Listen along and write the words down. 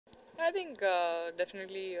I think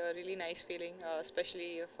definitely a really nice feeling,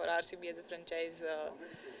 especially for RCB as a franchise.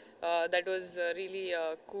 That was really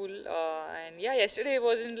cool. And yeah, yesterday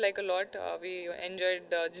wasn't like a lot. We enjoyed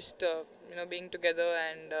just being together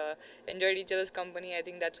and enjoyed each other's company. I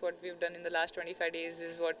think that's what we've done in the last 25 days.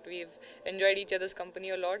 Is what we've enjoyed each other's company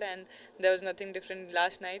a lot, and there was nothing different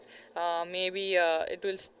last night. Maybe it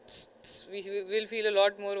will. We will feel a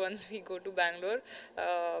lot more once we go to Bangalore,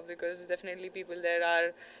 because definitely people there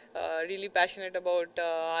are really passionate about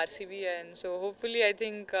RCB, and so hopefully I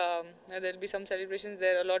think there'll be some celebrations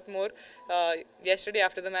there a lot more yesterday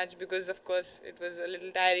after the match, because of course it was a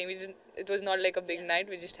little tiring. We didn't. It was not like a big night.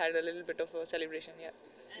 We just had a little bit of a celebration. Yeah.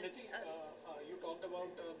 Smriti, you talked about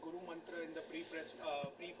Guru Mantra in the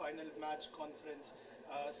pre-final match conference.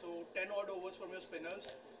 So 10 odd overs from your spinners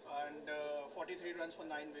and 43 runs for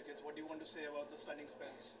 9 wickets. What do you want to say about the stunning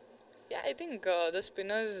spells? Yeah, I think the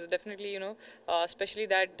spinners definitely, especially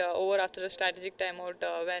that over after a strategic timeout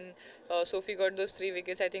when Sophie got those 3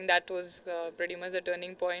 wickets. I think that was pretty much the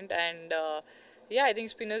turning point. And yeah, I think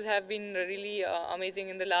spinners have been really amazing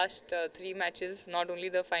in the last 3 matches, not only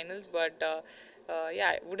the finals, but yeah,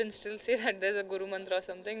 I wouldn't still say that there's a Guru Mantra or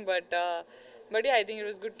something, but yeah, I think it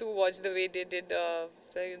was good to watch the way they did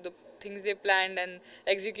the things they planned and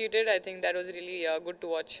executed. I think that was really good to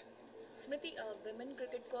watch. Smriti women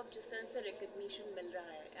cricket को अब जिस तरह से recognition मिल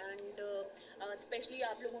रहा है and specially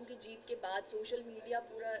आप लोगों की जीत के बाद सोशल मीडिया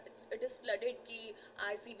पूरा इट इज फ्लडेड कि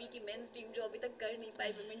आरसीबी की मेंस टीम जो अभी तक कर नहीं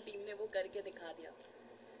पाई विमेन टीम ने वो करके दिखा दिया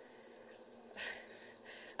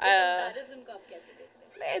कंपैरिजन को आप कैसे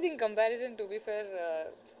देखते हैं I think comparison to be fair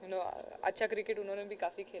अच्छा क्रिकेट उन्होंने भी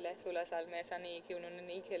काफ़ी खेला है 16 साल में. ऐसा नहीं है कि उन्होंने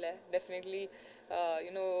नहीं खेला है. डेफिनेटली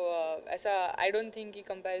ऐसा आई डोंट थिंक कि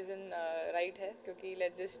कंपैरिजन राइट है, क्योंकि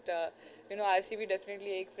लेट्स जस्ट आरसीबी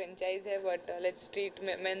डेफिनेटली एक फ्रेंचाइज है, but let's treat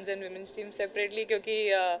mains and women's team separately, क्योंकि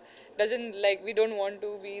doesn't like we don't want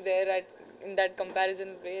to be there at in that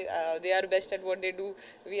comparison way. They are best at what they do.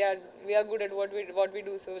 We are good at what we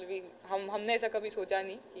do. So हमने ऐसा कभी सोचा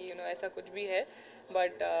नहीं कि ऐसा कुछ भी है.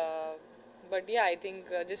 But yeah, I think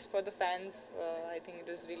just for the fans, I think it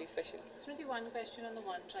was really special. Smriti, one question on the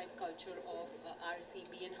one-tribe culture of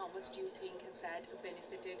RCB, and how much do you think has that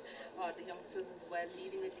benefited the youngsters as well,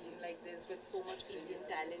 leading a team like this with so much Indian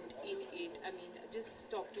talent in it? I mean,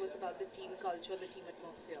 just talk to us about the team culture, the team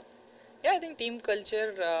atmosphere. Yeah, I think team culture.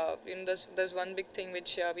 There's one big thing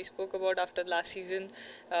which we spoke about after last season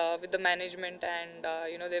with the management, and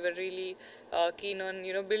they were really keen on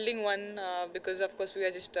building one, because of course we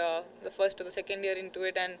are just the first or the second year into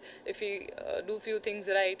it, and if we do few things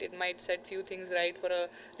right, it might set few things right for a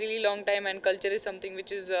really long time. And culture is something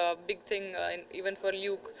which is a big thing, even for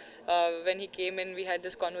Luke. When he came in, we had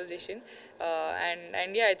this conversation,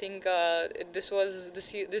 and yeah, I think this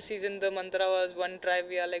season the mantra was one tribe,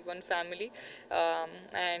 we are like one family. Um,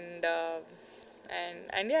 and uh, and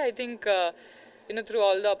and yeah, I think through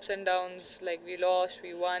all the ups and downs, like we lost,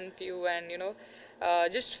 we won few, and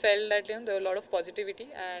just felt that there were a lot of positivity,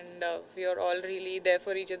 and we are all really there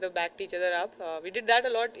for each other, backed each other up. We did that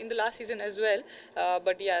a lot in the last season as well,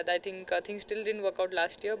 but yeah, I think things still didn't work out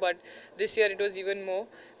last year, but this year it was even more,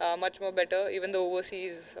 much more better. Even the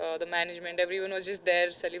overseas, the management, everyone was just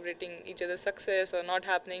there celebrating each other's success or not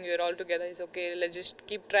happening. We were all together. It's okay. Let's just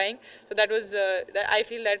keep trying. So that was, I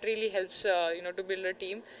feel that really helps, to build a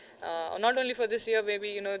team. Not only for this year,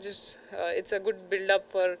 maybe just it's a good build up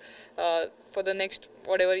for the next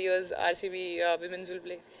whatever years RCB women's will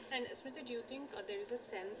play. And Smriti, do you think there is a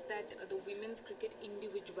sense that the women's cricket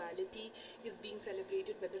individuality is being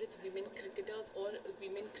celebrated, whether it's women cricketers or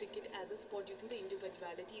women cricket as a sport? Do you think the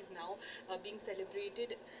individuality is now being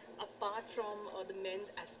celebrated apart from the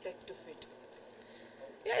men's aspect of it?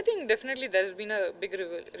 Yeah, I think definitely there's been a big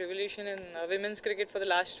revolution in women's cricket for the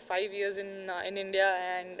last 5 years in India,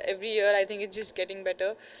 and every year I think it's just getting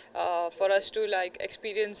better. For us to like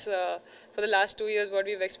experience for the last 2 years what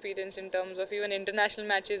we've experienced in terms of even international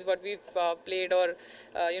matches, what we've played, or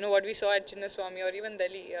what we saw at Chinnaswamy or even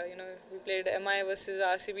Delhi. We played MI versus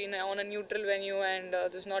RCB on a neutral venue, and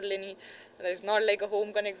there's not like a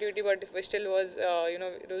home connectivity, but it still was,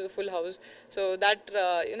 it was a full house. So that,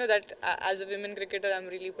 as a women cricketer, I'm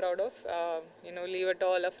really proud of. Leave it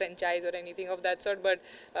all a franchise or anything of that sort, but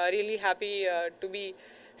really happy to be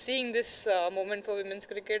seeing this moment for women's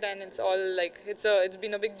cricket, and it's all like it's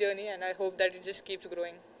been a big journey, and I hope that it just keeps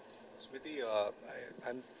growing. स्मृति,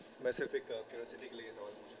 मैं सिर्फ एक curiosity के लिए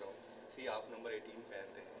सवाल पूछ रहा हूँ. सी आप नंबर 18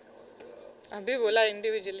 पहनते हैं और अभी बोला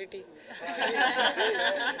individuality.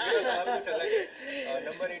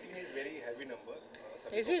 Number 18 is very heavy number.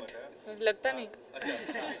 Is it? लगता नहीं. अच्छा,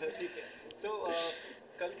 ठीक है. सो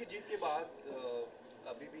कल की जीत के बाद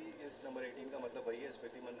अभी भी इस मतलब वही है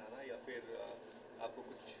स्मृति मंधाना या फिर आपको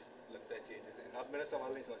कुछ लगता है चेंजेस है? आप मेरा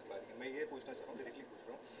सवाल नहीं समझ पा रही हैं, मैं ये पूछना चाह रहा हूँ, डायरेक्टली पूछ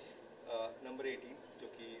रहा हूँ। नंबर 18 जो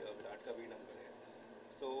कि विराट का भी नंबर है,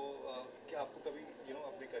 सो क्या आपको कभी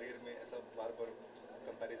अपने करियर में ऐसा बार बार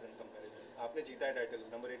कंपैरिजन आपने जीता है टाइटल,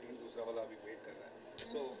 नंबर 18 दूसरा वाला अभी वेट कर रहा है,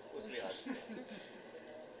 सो उस लिहाज से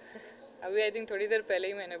अभी आई थिंक थोड़ी देर पहले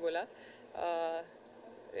ही मैंने बोला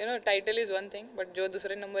title is one thing, but जो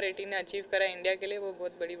दूसरे नंबर 18 ने अचीव करा है इंडिया के लिए वो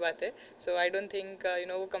बहुत बड़ी बात है. सो आई डोंट थिंक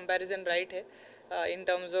वो कंपैरिजन राइट है in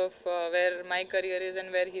terms of where my career is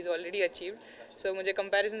and where he is already achieved. सो मुझे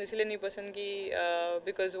कंपैरिजन इसलिए नहीं पसंद कि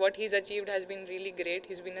because what he is achieved has been really great.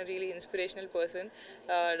 He is been a really inspirational person.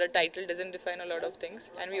 The title doesn't define a lot of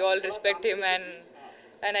things and we all respect him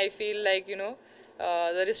and I feel like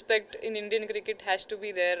the respect in Indian cricket has to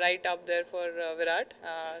be there, right up there for Virat.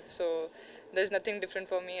 So there's nothing different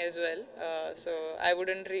for me as well. So I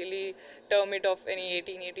wouldn't really term it of any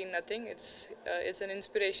 18, nothing. It's an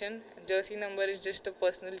inspiration. Jersey number is just a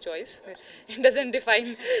personal choice. It doesn't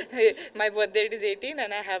define. My birth date is 18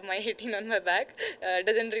 and I have my 18 on my back. It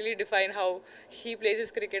doesn't really define how he plays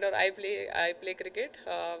his cricket or I play cricket.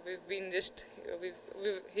 We've been just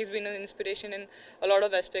he's been an inspiration in a lot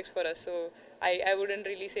of aspects for us. So I wouldn't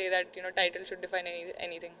really say that title should define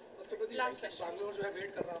anything. Last question. Bangalore जो है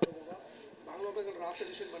wait कर रहा है आप लोगों का, बैंगलोर का अगर राफ्ट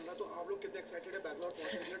एडिशन बन रहा है तो आप लोग कितने एक्साइटेड है बैंगलोर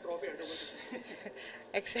पहुंचने के लिए, trophy hand over?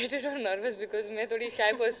 Excited or nervous because मैं थोड़ी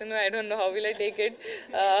shy person हूँ. I don't know how will I take it.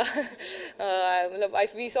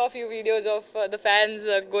 We saw a few videos of the fans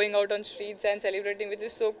going out on streets and celebrating, which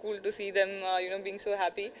is so cool to see them being so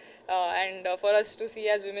happy. And for us to see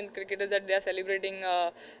as women cricketers that they are celebrating a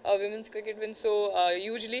women's cricket win so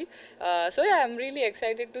hugely. So yeah, I'm really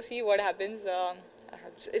excited to see what happens.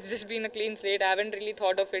 It's just been a clean slate. I haven't really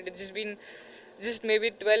thought of it. It's just been just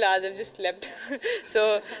maybe 12 hours I've just slept. So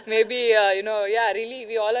maybe yeah, really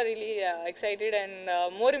we all are really excited, and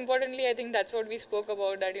more importantly I think that's what we spoke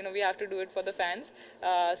about, that we have to do it for the fans.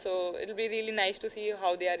 So it'll be really nice to see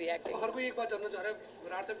how they are reacting. हर कोई एक बात जानना चाह रहा है,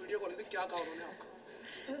 विराट से video call थी, क्या कहा उन्होंने आपको?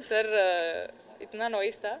 सर इतना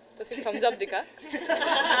नॉइस था तो सिर्फ थम्स अप दिखा.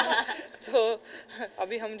 तो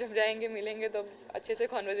अभी हम जब जाएंगे मिलेंगे तो अच्छे से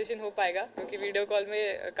कॉन्वर्जेशन हो पाएगा, क्योंकि वीडियो कॉल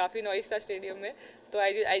में काफ़ी नॉइस था स्टेडियम में. तो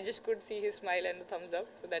I just could see his smile and thumbs up.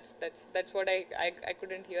 So that's what I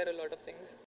couldn't hear a lot of things.